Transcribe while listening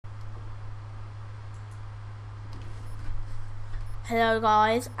Hello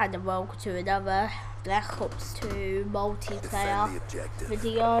guys, and welcome to another Black Ops 2 multiplayer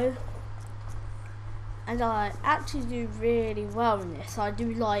video. And I actually do really well in this. I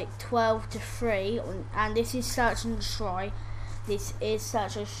do like 12 to 3, and this is Search and Destroy. This is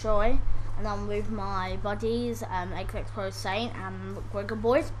Search and Destroy, and I'm with my buddies, XX Pro Saint and Gregor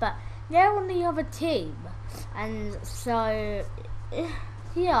Boys, but they're on the other team. And so,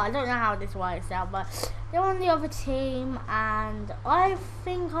 yeah, I don't know how this works out, but they're on the other team, and I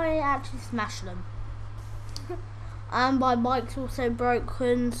think I actually smashed them. And my mic's also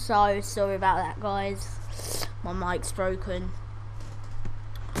broken, so sorry about that, guys. My mic's broken,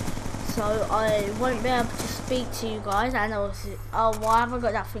 so I won't be able to speak to you guys. And also, oh, why have I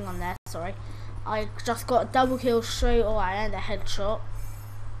got that thing on there? Sorry, I just got a double kill straight away and a headshot.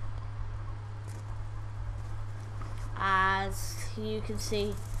 As you can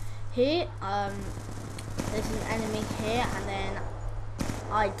see here, there's an enemy here, and then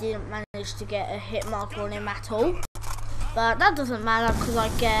I didn't manage to get a hit marker on him at all, but that doesn't matter because I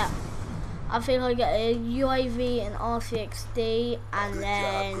think I get a UAV and RCXD, and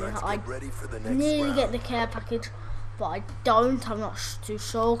then I nearly get the care package, but I don't. I'm not too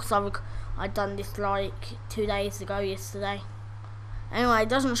sure because I done this like 2 days ago, yesterday. Anyway, it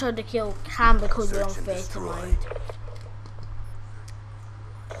doesn't show the kill cam because we're on theatre mode.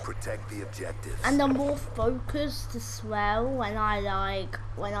 Protect the objective. And I'm more focused as well when I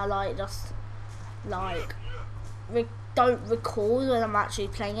don't record when I'm actually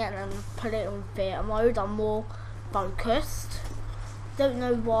playing it and put it on theatre mode. I'm more focused. Don't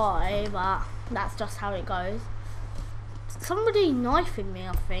know why, but that's just how it goes. Somebody knifing me,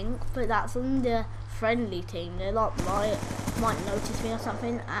 I think, but that's on the friendly team. They might notice me or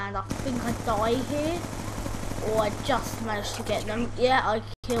something, and I think I die here. Or I just managed to get them. Yeah, I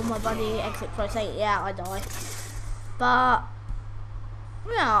killed my buddy, Exit Pro Saint. Yeah, I die. But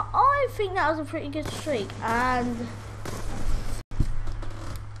yeah, I think that was a pretty good streak. And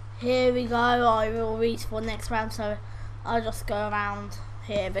here we go. I will respawn next round, so I'll just go around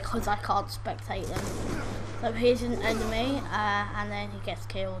here because I can't spectate them. So here's an enemy, and then he gets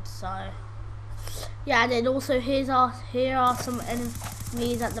killed. So yeah, and then also here are some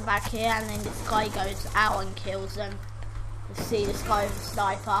enemies at the back here, and then this guy goes out and kills them. You see this guy with a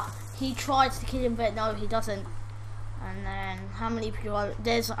sniper. He tries to kill him, but no, he doesn't. And then how many people?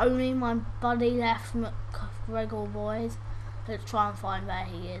 There's only my buddy left, Gregor Boys. Let's try and find where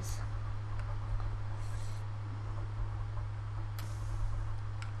he is.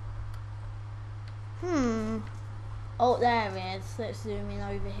 Oh, there he is. Let's zoom in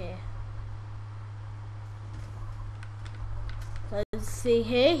over here. So see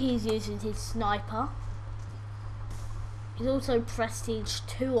here, he's using his sniper. He's also prestige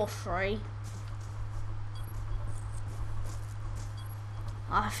 2 or 3.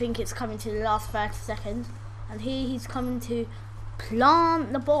 I think it's coming to the last 30 seconds. And here he's coming to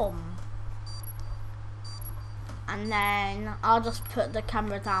plant the bomb. And then I'll just put the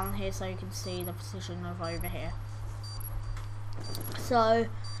camera down here so you can see the position of over here. So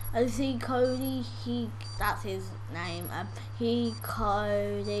as you see, Cody, that's his name.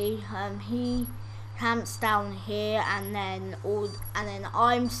 Cody, he camps down here, and then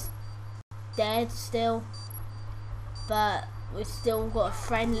I'm dead still, but we still got a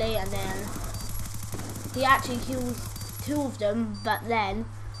friendly, and then he actually kills 2 of them, but then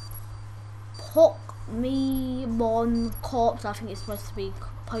Pokemon Corpse, I think it's supposed to be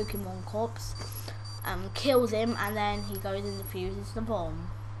Pokemon Corpse, kills him, and then he goes and defuses the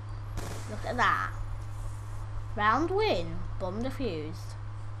bomb. Look at that. Round win. Bomb defused.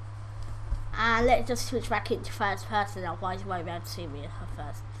 And let's just switch back into first person, otherwise you won't be able to see me at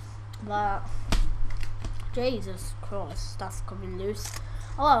first. But Jesus Christ, that's coming loose.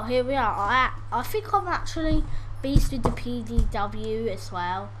 Oh well, here we are. I think I'm actually beast with the PDW as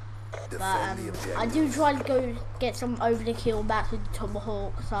well. But I do try to go get some over the kill back with the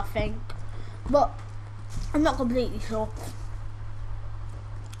Tomahawks, I think. But I'm not completely sure.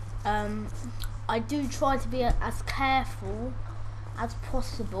 I do try to be as careful as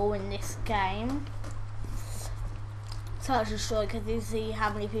possible in this game. Search and Destroy, because you see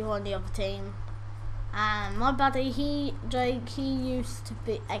how many people on the other team. And my buddy, Jake, he used to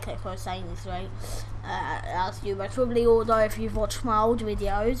be, XX Pro Saint is right, as you most probably all know if you've watched my old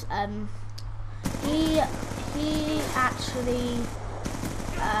videos. He actually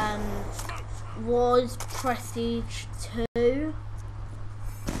was prestige 2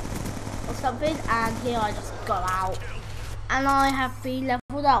 or something, and here I just got out, and I have been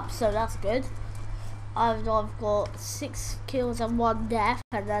leveled up, so that's good. I've got 6 kills and 1 death,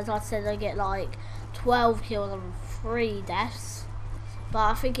 and as I said, I get like 12 kills and 3 deaths. But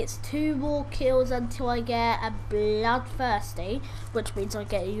I think it's 2 more kills until I get a Bloodthirsty, which means I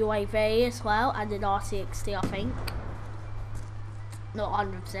get a UAV as well, and an R60 I think. Not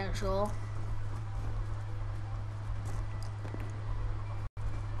 100% sure.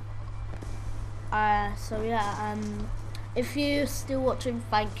 So yeah, if you're still watching,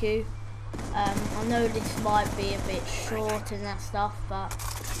 thank you. I know this might be a bit short and that stuff, but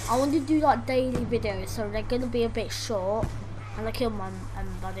I want to do like daily videos, so they're gonna be a bit short. And I killed my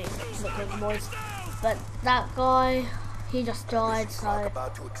buddy, look at the boys. But that guy, he just died, so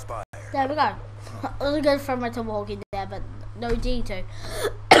there we go. I was gonna throw my tomahawk in there, but no D2.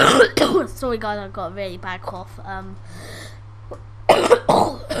 Sorry guys, I got a really bad cough.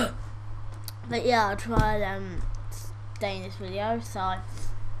 But yeah, I'll try and stay in this video. So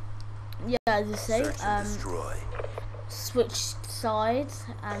yeah, as you see, switch sides,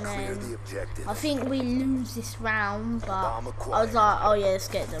 and then I think we lose this round. But I was like, oh yeah, let's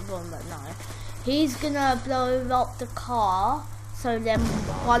get the bomb. But no, he's gonna blow up the car, so then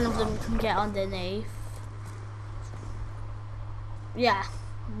one of them can get underneath. Yeah,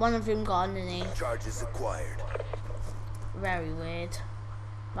 one of them got underneath. Charges acquired. Very weird,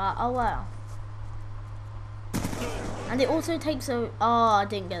 but oh well. And it also takes a I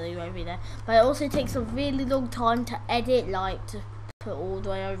didn't get the UAV there, but it also takes a really long time to edit, like to put all the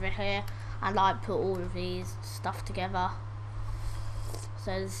way over here and like put all of these stuff together.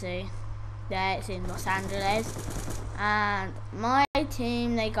 So let's see. Yeah, it's in Los Angeles, and my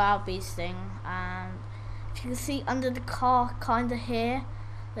team, they got out beasting, and if you can see under the car kinda here,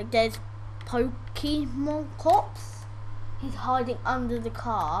 like there's Pokemon Cops. He's hiding under the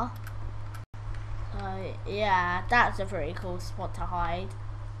car. So yeah, that's a pretty cool spot to hide.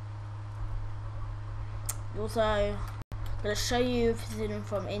 Also, gonna show you everything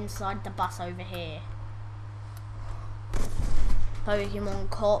from inside the bus over here. Pokemon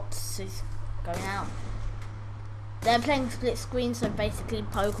Cops is going out. They're playing split screen, so basically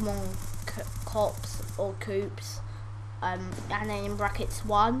Pokemon Cops or Coops, and then in brackets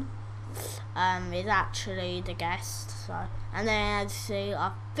 1 is actually the guest. So, and then as you see,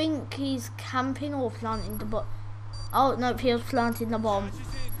 I think he's camping or planting the bomb. Oh no, he was planting the bomb.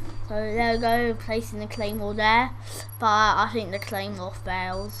 So there we go, placing the claymore there. But I think the claymore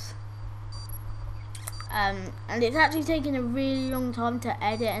fails. And it's actually taking a really long time to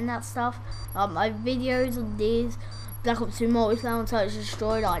edit and that stuff. My videos on these Black Ops 2 Multiplayer on Search and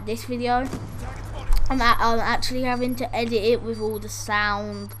Destroy, like this video, I'm actually having to edit it with all the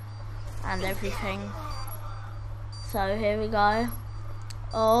sound and everything. So here we go.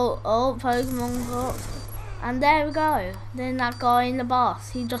 Oh, Pokemon got, and there we go. Then that guy in the bus,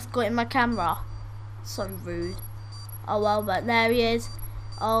 he just got in my camera. So rude. Oh well, but there he is.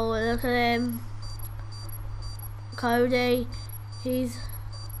 Oh, look at him. Cody,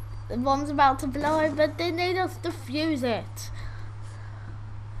 the bomb's about to blow, but then they just defuse it.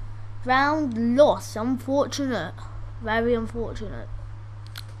 Round lost, unfortunate, very unfortunate.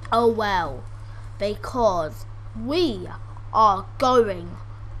 Oh well, because we are going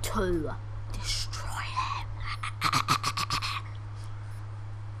to destroy them.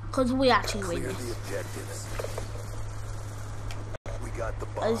 Because we actually win this.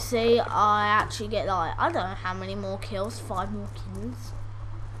 I see, I actually get like, I don't know how many more kills, 5 more kills.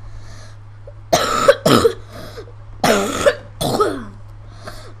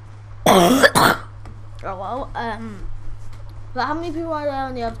 Oh well, but how many people are there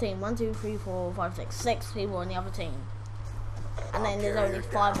on the other team? 1, 2, 3, 4, 5, 6, 6 people on the other team. And then there's only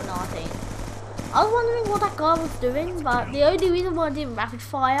 5 on our team. I was wondering what that guy was doing, but the only reason why I didn't rapid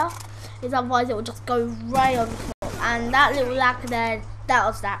fire is otherwise it would just go right on the floor. And that little lag there, that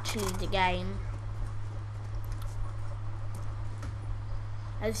was actually the game.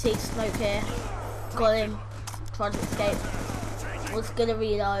 As you see, smoke here. Got him. Tried to escape. Was gonna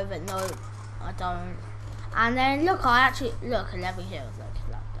reload, but no, I don't. And then look, I actually look 11 kills. Look.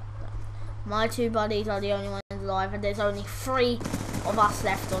 My 2 buddies are the only ones alive, and there's only 3 of us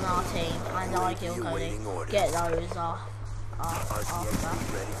left on our team. And I kill Cody. Get those off.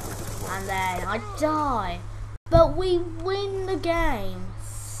 And then I die. But we win the game.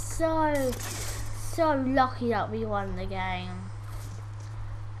 So lucky that we won the game.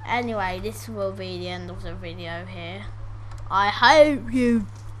 Anyway, this will be the end of the video here. I hope you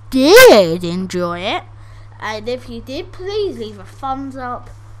did enjoy it. And if you did, please leave a thumbs up,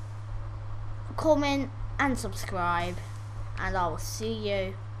 comment and subscribe. And I will see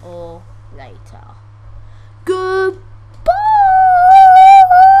you all later. Goodbye.